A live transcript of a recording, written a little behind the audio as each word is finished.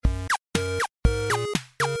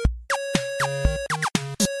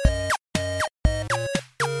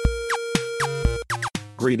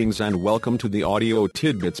Greetings and welcome to the Audio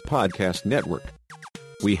Tidbits Podcast Network.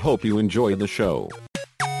 We hope you enjoy the show.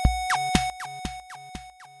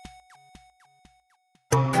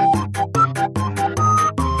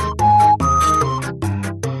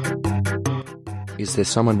 Is there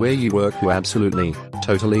someone where you work who absolutely,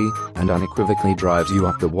 totally, and unequivocally drives you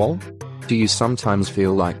up the wall? Do you sometimes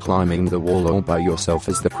feel like climbing the wall all by yourself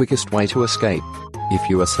is the quickest way to escape? If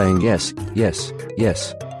you are saying yes, yes,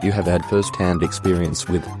 yes, you have had first-hand experience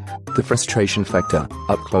with the frustration factor,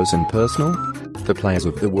 up close and personal. The players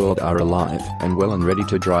of the world are alive and well and ready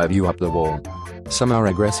to drive you up the wall. Some are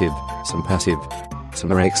aggressive, some passive.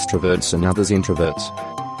 Some are extroverts and others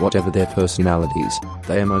introverts. Whatever their personalities,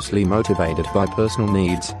 they are mostly motivated by personal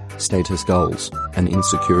needs, status goals, and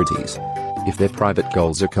insecurities. If their private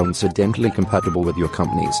goals are coincidentally compatible with your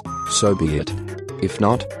company's, so be it. If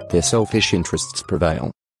not, their selfish interests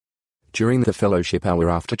prevail. During the fellowship hour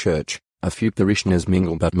after church, a few parishioners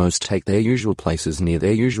mingle but most take their usual places near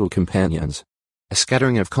their usual companions. A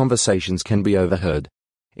scattering of conversations can be overheard.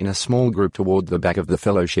 In a small group toward the back of the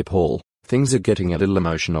fellowship hall, things are getting a little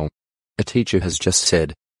emotional. A teacher has just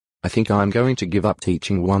said, "I think I'm going to give up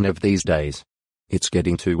teaching one of these days. It's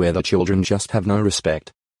getting to where the children just have no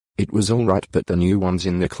respect. It was all right, but the new ones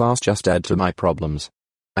in the class just add to my problems.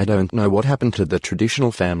 I don't know what happened to the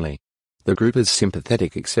traditional family." The group is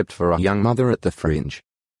sympathetic except for a young mother at the fringe.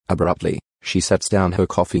 Abruptly, she sets down her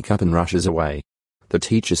coffee cup and rushes away. The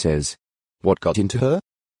teacher says, "What got into her?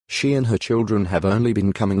 She and her children have only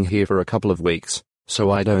been coming here for a couple of weeks,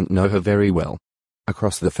 so I don't know her very well."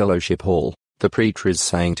 Across the fellowship hall, the preacher is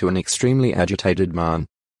saying to an extremely agitated man,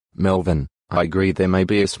 "Melvin, I agree there may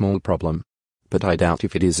be a small problem, but I doubt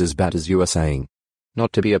if it is as bad as you are saying."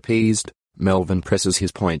 Not to be appeased, Melvin presses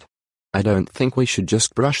his point. "I don't think we should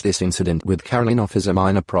just brush this incident with Carolyn off as a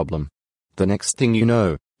minor problem. The next thing you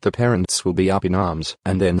know, the parents will be up in arms,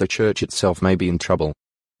 and then the church itself may be in trouble.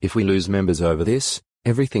 If we lose members over this,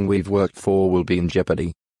 everything we've worked for will be in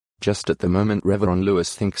jeopardy." Just at the moment Reverend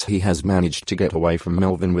Lewis thinks he has managed to get away from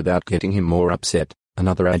Melvin without getting him more upset,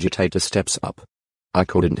 another agitator steps up. "I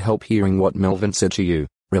couldn't help hearing what Melvin said to you,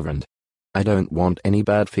 Reverend. I don't want any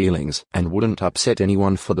bad feelings and wouldn't upset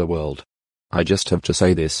anyone for the world. I just have to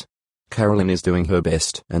say this. Carolyn is doing her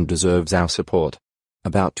best and deserves our support."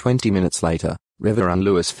 About 20 minutes later, Reverend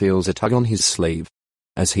Lewis feels a tug on his sleeve.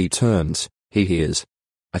 As he turns, he hears,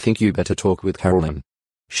 "I think you better talk with Carolyn.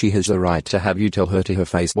 She has the right to have you tell her to her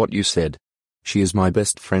face what you said. She is my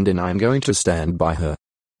best friend and I'm going to stand by her."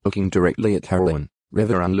 Looking directly at Carolyn,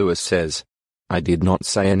 Reverend Lewis says, "I did not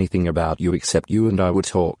say anything about you except you and I would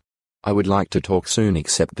talk. I would like to talk soon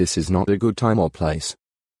except this is not a good time or place.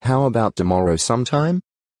 How about tomorrow sometime?"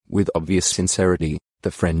 With obvious sincerity,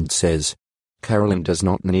 the friend says, "Carolyn does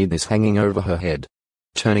not need this hanging over her head."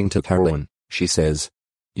 Turning to Carolyn, she says,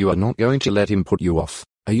 "You are not going to let him put you off,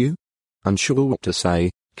 are you?" Unsure what to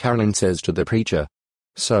say, Carolyn says to the preacher,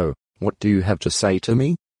 "So, what do you have to say to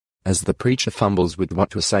me?" As the preacher fumbles with what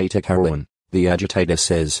to say to Carolyn, the agitator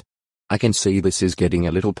says, "I can see this is getting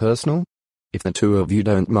a little personal. If the two of you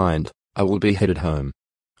don't mind, I will be headed home.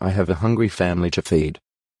 I have a hungry family to feed.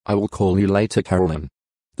 I will call you later, Carolyn."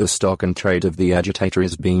 The stock and trade of the agitator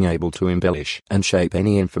is being able to embellish and shape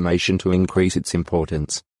any information to increase its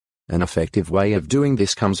importance. An effective way of doing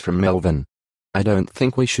this comes from Melvin. "I don't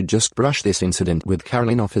think we should just brush this incident with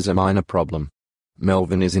Carolyn off as a minor problem."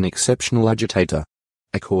 Melvin is an exceptional agitator.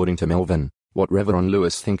 According to Melvin, what Reverend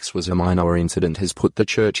Lewis thinks was a minor incident has put the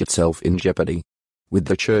church itself in jeopardy. With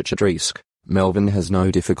the church at risk, Melvin has no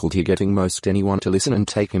difficulty getting most anyone to listen and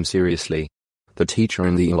take him seriously. The teacher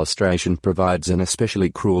in the illustration provides an especially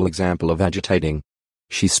cruel example of agitating.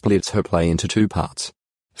 She splits her play into two parts.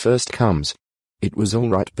 First comes, "It was all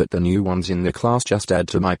right, but the new ones in the class just add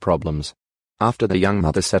to my problems." After the young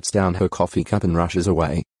mother sets down her coffee cup and rushes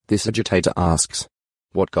away, this agitator asks,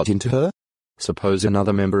 "What got into her?" Suppose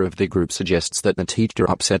another member of the group suggests that the teacher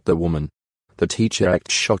upset the woman. The teacher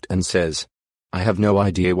acts shocked and says, "I have no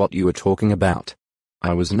idea what you are talking about.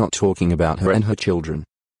 I was not talking about her and her children.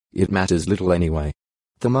 It matters little anyway.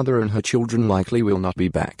 The mother and her children likely will not be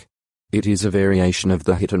back." It is a variation of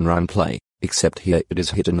the hit-and-run play, except here it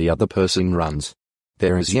is hit and the other person runs.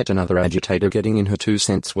 There is yet another agitator getting in her 2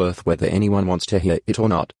 cents worth whether anyone wants to hear it or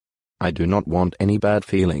not. "I do not want any bad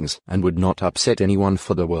feelings and would not upset anyone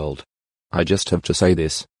for the world. I just have to say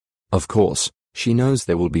this." Of course, she knows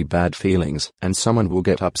there will be bad feelings and someone will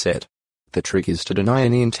get upset. The trick is to deny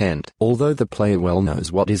any intent, although the player well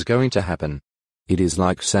knows what is going to happen. It is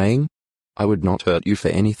like saying, "I would not hurt you for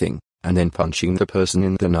anything," and then punching the person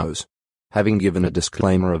in the nose. Having given a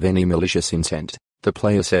disclaimer of any malicious intent, the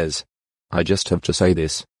player says, "I just have to say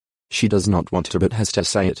this. She does not want to but has to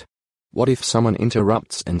say it. What if someone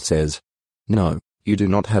interrupts and says, "No, you do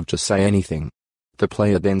not have to say anything." The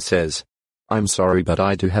player then says, "I'm sorry but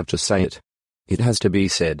I do have to say it." It has to be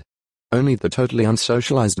said. Only the totally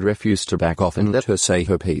unsocialized refuse to back off and let her say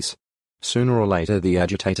her piece. Sooner or later the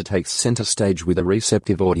agitator takes center stage with a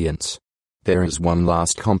receptive audience. There is one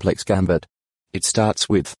last complex gambit. It starts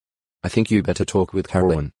with, "I think you better talk with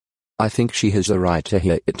Carolyn. I think she has the right to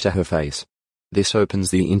hear it to her face." This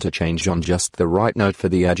opens the interchange on just the right note for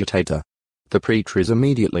the agitator. The preacher is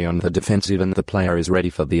immediately on the defensive and the player is ready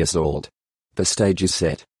for the assault. The stage is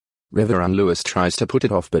set. Reverend Lewis tries to put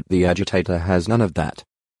it off but the agitator has none of that.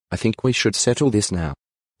 "I think we should settle this now."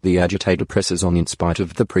 The agitator presses on in spite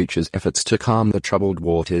of the preacher's efforts to calm the troubled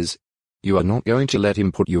waters. "You are not going to let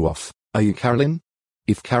him put you off, are you, Carolyn?"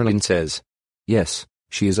 If Carolyn says, "Yes,"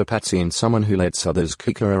 she is a patsy and someone who lets others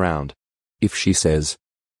kick her around. If she says,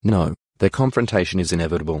 "No," the confrontation is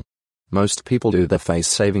inevitable. Most people do the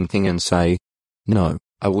face-saving thing and say, "No,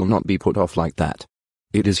 I will not be put off like that."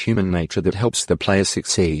 It is human nature that helps the player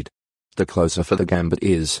succeed. The closer for the gambit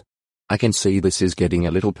is, "I can see this is getting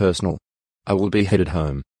a little personal. I will be headed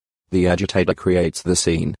home." The agitator creates the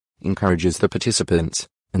scene, encourages the participants,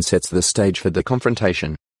 and sets the stage for the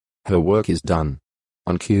confrontation. Her work is done.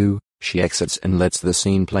 On cue, she exits and lets the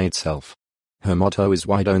scene play itself. Her motto is,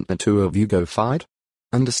 "Why don't the two of you go fight?"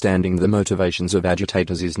 Understanding the motivations of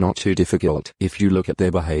agitators is not too difficult if you look at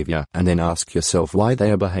their behavior and then ask yourself why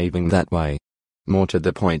they are behaving that way. More to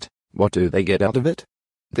the point, what do they get out of it?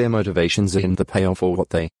 Their motivations are in the payoff or what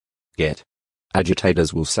they get.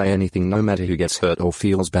 Agitators will say anything no matter who gets hurt or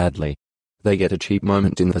feels badly. They get a cheap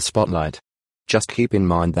moment in the spotlight. Just keep in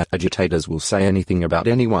mind that agitators will say anything about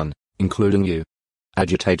anyone, including you.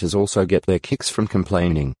 Agitators also get their kicks from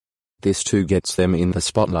complaining. This too gets them in the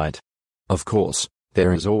spotlight. Of course,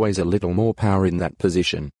 there is always a little more power in that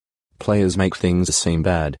position. Players make things seem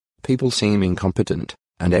bad, people seem incompetent,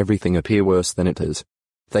 and everything appear worse than it is.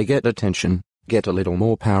 They get attention, get a little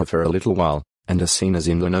more power for a little while, and are seen as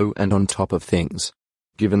in the know and on top of things.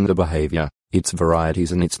 Given the behavior, its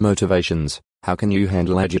varieties and its motivations, how can you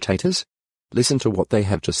handle agitators? Listen to what they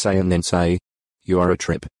have to say and then say, "You are a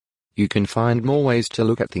trip." You can find more ways to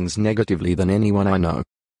look at things negatively than anyone I know.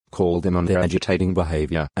 Call them on their agitating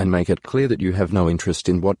behavior and make it clear that you have no interest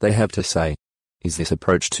in what they have to say. Is this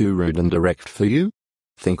approach too rude and direct for you?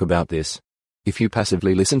 Think about this. If you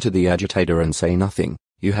passively listen to the agitator and say nothing,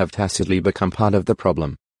 you have tacitly become part of the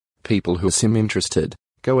problem. People who seem interested,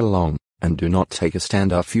 go along, and do not take a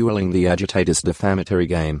stand are fueling the agitator's defamatory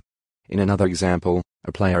game. In another example,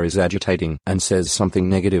 a player is agitating and says something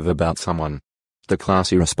negative about someone. The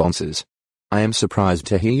classy response is, "I am surprised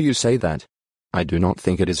to hear you say that. I do not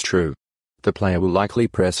think it is true." The player will likely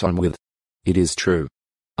press on with, "It is true."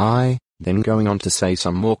 Then going on to say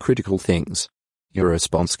some more critical things. Your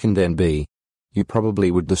response can then be, "You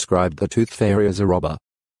probably would describe the tooth fairy as a robber."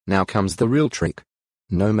 Now comes the real trick.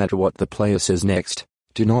 No matter what the player says next,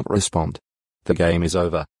 do not respond. The game is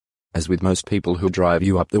over. As with most people who drive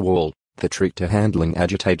you up the wall, the trick to handling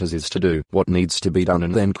agitators is to do what needs to be done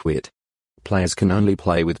and then quit. Players can only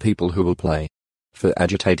play with people who will play. For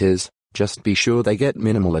agitators, just be sure they get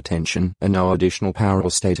minimal attention and no additional power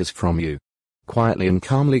or status from you. Quietly and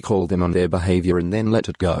calmly call them on their behavior and then let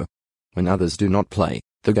it go. When others do not play,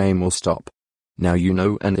 the game will stop. Now you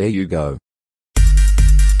know, and there you go.